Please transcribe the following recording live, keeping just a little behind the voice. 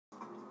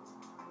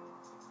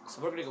So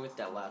we're gonna go with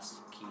that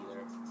last key there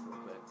real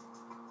quick.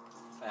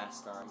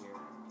 Fast on here.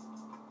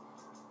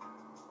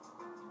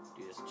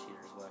 Do this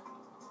cheater's way.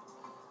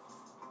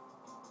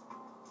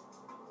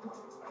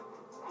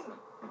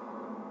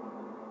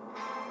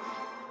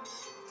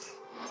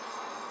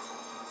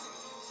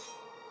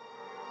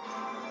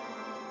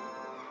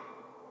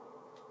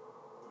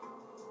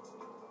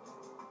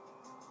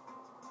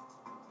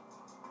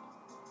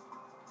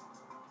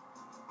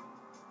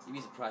 You'd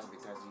be surprised how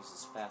many times he uses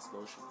this fast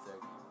motion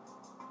thing.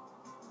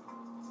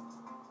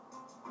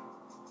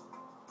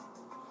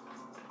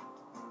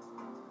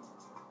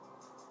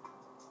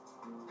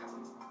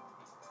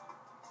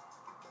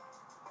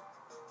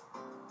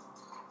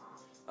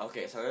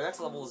 Okay, so the next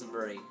level isn't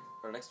very,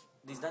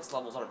 these next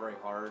levels aren't very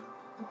hard.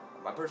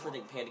 I personally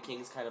think Panda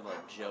King is kind of a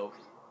joke.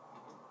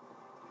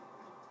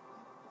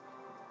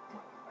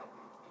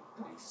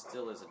 He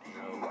still is a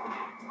joke.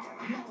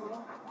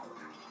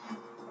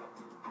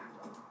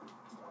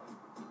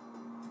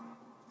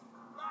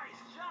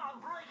 Nice job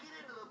breaking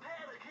into the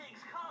Panda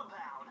King's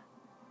compound.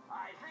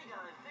 I think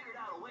I figured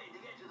out a way to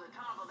get to the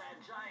top of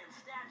that giant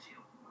statue.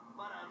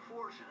 But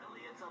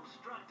unfortunately, it's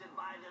obstructed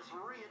by this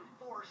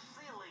reinforced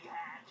ceiling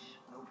hatch.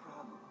 No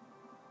problem.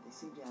 They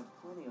seem to have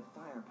plenty of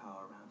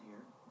firepower around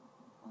here.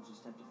 I'll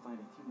just have to find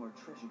a few more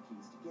treasure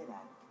keys to get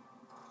at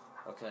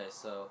it. Okay,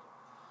 so,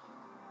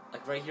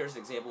 like right here is an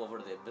example of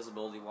where the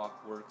invisibility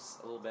walk works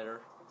a little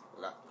better.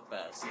 Not the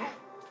best.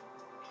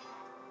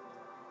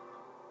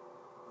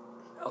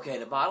 Okay,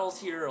 the bottles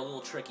here are a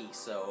little tricky,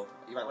 so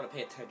you might want to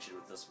pay attention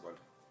with this one.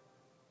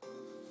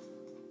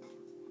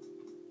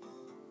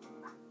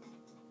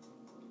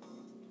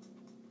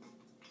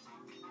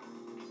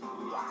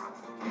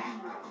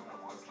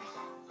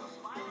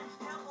 Despite its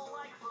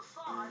temple-like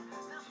facade,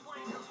 this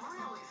place is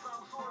really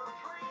some sort of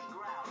training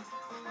ground.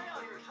 Stay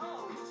on your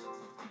toes.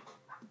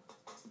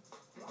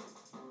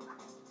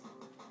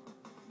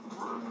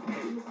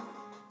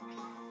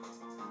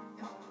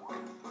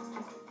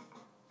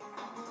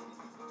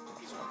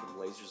 Some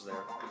lasers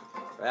there.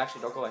 But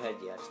actually, don't go ahead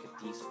yet. Just get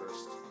these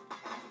first.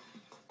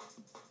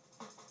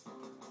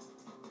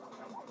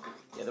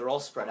 Yeah, they're all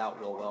spread out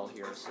real well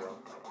here, so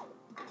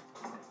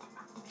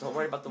don't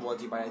worry about the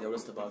ones you might have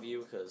noticed above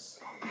you, because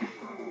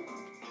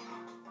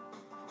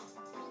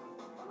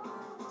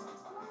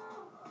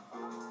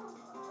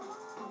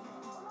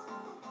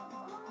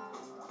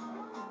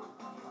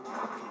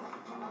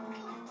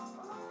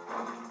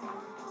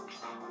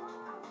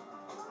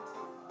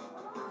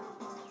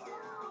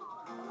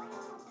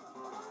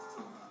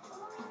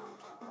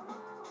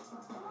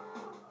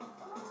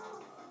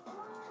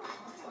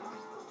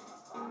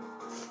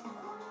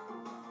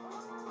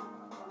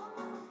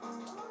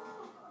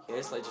yeah,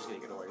 this light's just gonna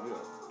get annoying. We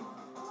don't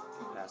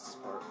get past this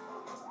part.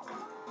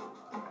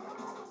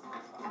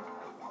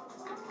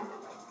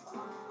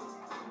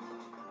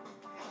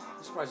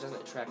 I'm surprised it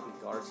doesn't attract any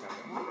guards on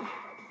it.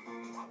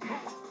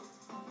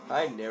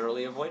 I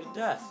narrowly avoided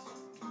death.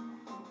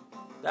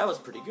 That was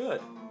pretty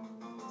good.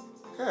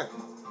 Huh.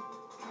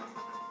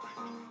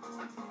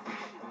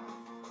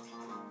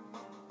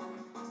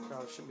 No,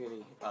 there shouldn't be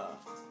any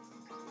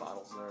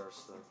bottles there,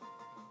 so.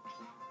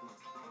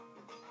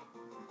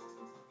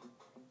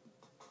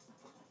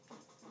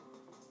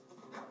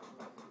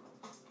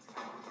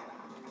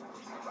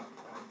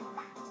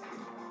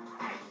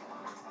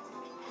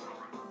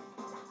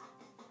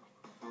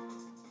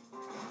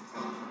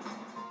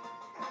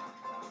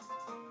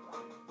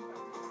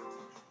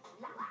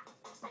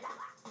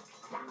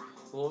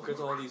 Look at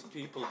all these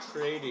people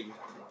trading.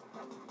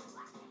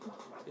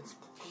 It's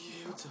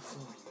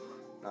beautiful.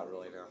 Not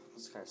really, no.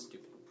 It's kind of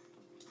stupid.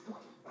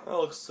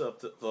 I'll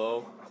accept it,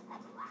 though.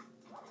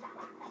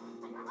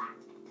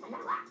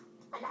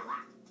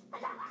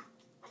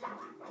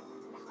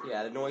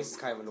 Yeah, the noise is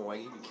kind of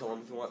annoying. You can kill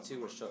him if you want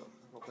to. Or show.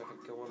 Real quick, I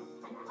can kill him.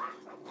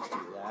 Just do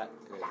that.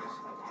 And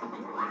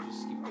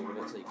just keep doing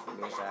it until you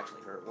manage to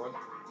actually hurt one.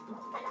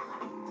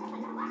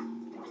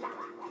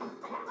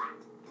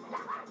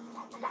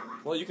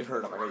 Well, you can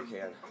hurt him. I know you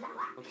can.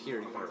 Up here,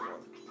 you can hurt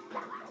one.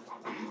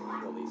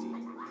 Real easy.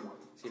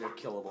 It's either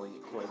killable, you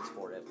get coins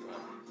for it, but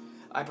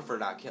I prefer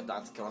not to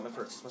kill him. At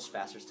first, it's much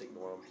faster to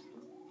ignore him.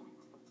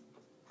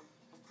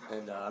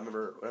 And I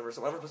remember whenever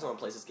someone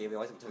plays this game, they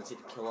always have a tendency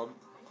to kill him,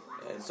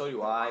 and so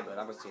do I. But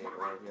I'm gonna stay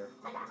right here.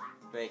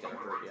 They ain't gonna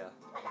hurt ya.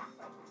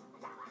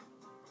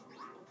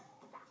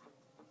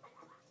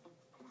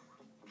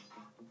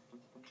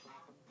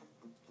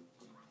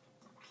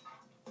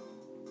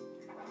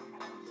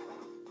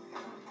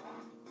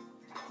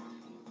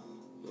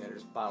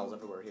 There's bottles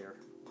everywhere here.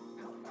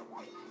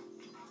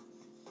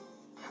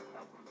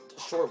 It's a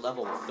short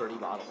level with 30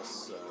 bottles,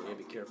 so you gotta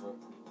be careful.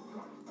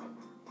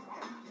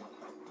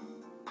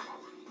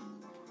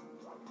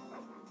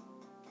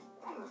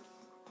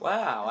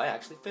 Wow, I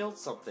actually failed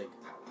something.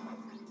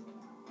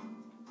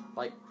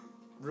 Like,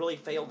 really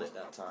failed it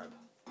that time.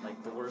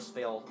 Like, the worst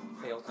fail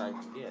kind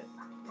you get.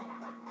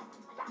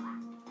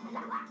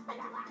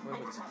 What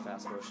is this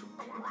fast motion?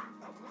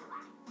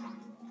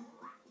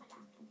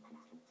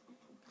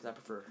 Because I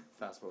prefer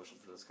fast motion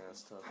for this kind of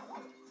stuff.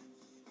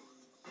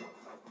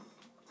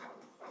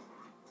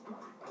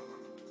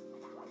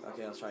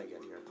 Okay, let's try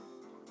again here.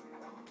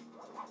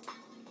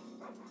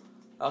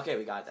 Okay,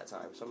 we got it that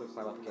time. So I'm gonna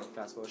climb up again,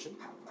 fast motion.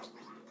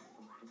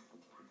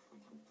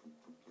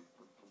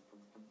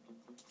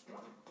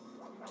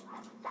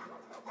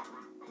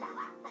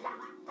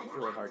 It's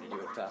really hard to do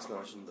in fast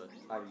motion, but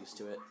I'm used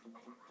to it.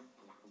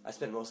 I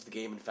spent most of the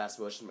game in fast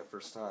motion my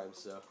first time,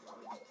 so.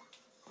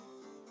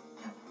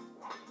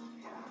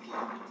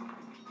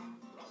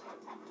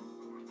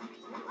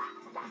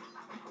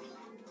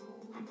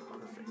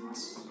 Perfect.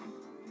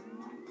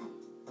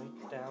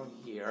 Right down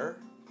here.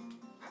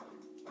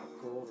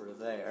 Go over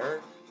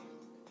there.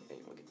 Okay,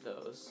 look at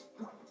those.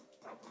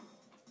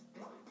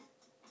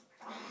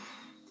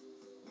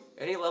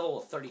 Any level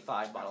of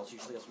 35 bottles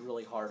usually has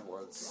really hard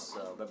ones,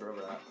 so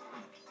remember that.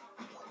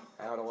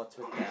 I don't know what's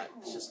with that.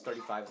 It's just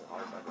 35 is a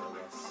hard number, I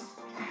guess.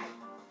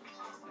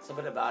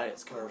 Something about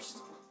it's cursed.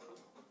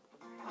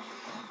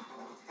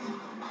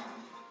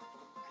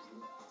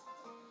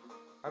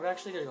 I'm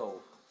actually gonna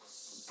go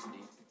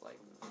sneak like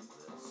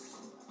this.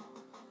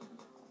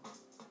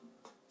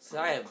 So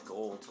I have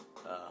gold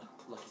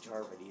Lucky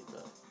Charm. I need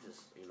to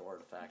just ignore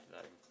the fact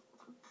that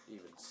I'm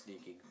even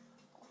sneaking.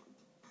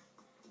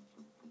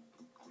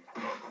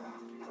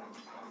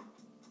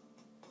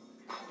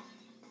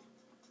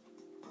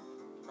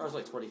 I was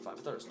like 25. I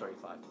thought it was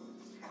 35.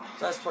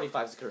 So that's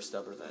 25 is the cursed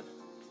number then.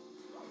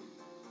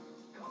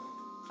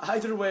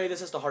 Either way,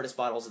 this is the hardest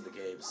bottles in the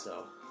game,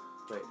 so.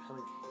 Wait, how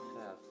many do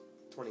I have?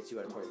 22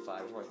 out of 25.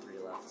 There's only 3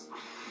 left.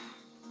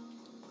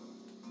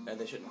 And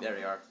they shouldn't. There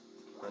they are.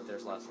 Right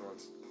there's the last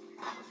ones.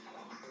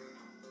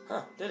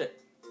 Huh, did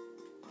it.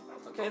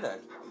 Okay then.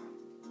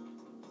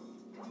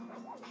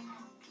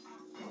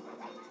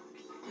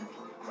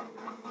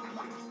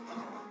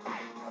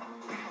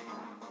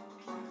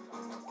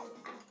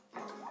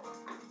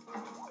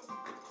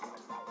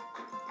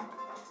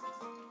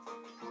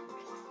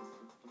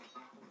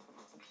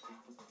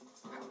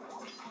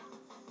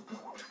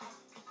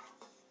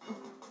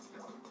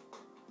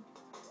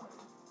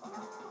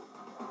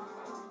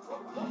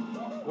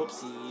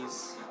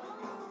 Whoopsies.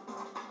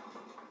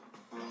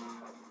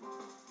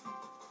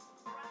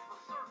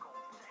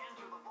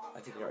 I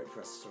think I already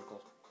pressed the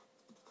circle.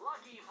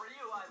 Lucky for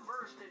you, I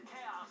burst in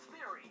Chaos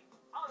Theory.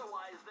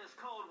 Otherwise, this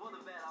code would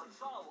have been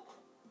unsolvable.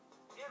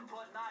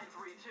 Input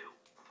 932.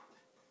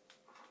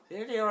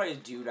 Didn't they already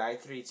do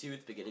 932 at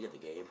the beginning of the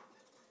game?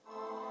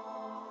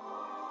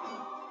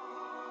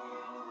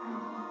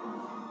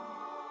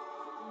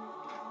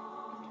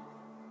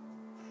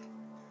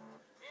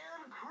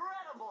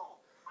 Incredible!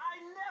 I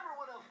never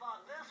would have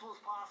thought this was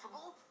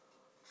possible.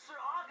 Sir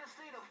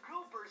Augustine of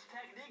Cooper's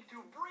technique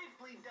to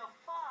briefly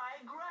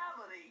defy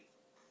gravity.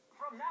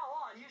 From now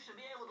on, you should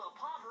be able to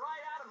pop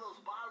right out of those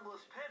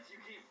bottomless pits you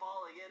keep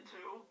falling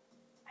into.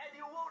 And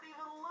you won't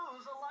even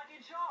lose a Lucky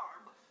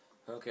Charm.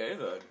 Okay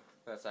then.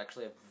 That's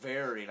actually a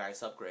very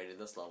nice upgrade in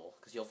this level,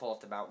 because you'll fall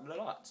off the mountain a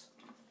lot.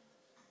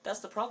 That's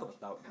the problem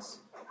with mountains.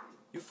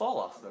 You fall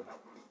off them.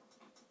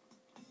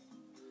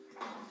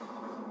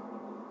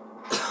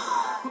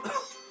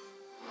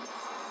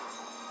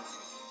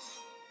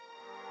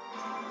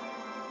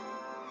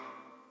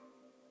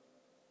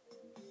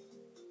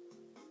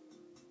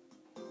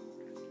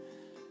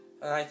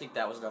 I think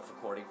that was enough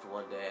recording for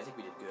one day. I think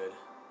we did good.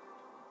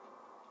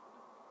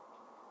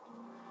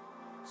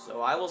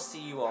 So I will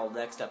see you all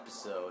next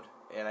episode,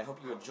 and I hope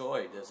you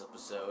enjoyed this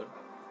episode.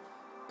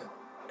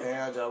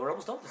 And we're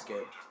almost done with this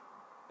game.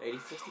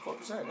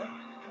 64%, yeah.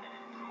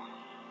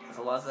 That's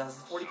a lot. That's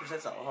 40%.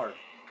 It's not hard.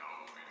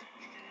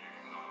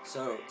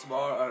 So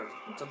tomorrow, or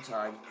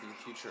sometime in the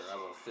future, I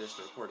will finish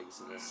the recordings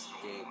of this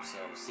game. So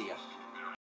see ya.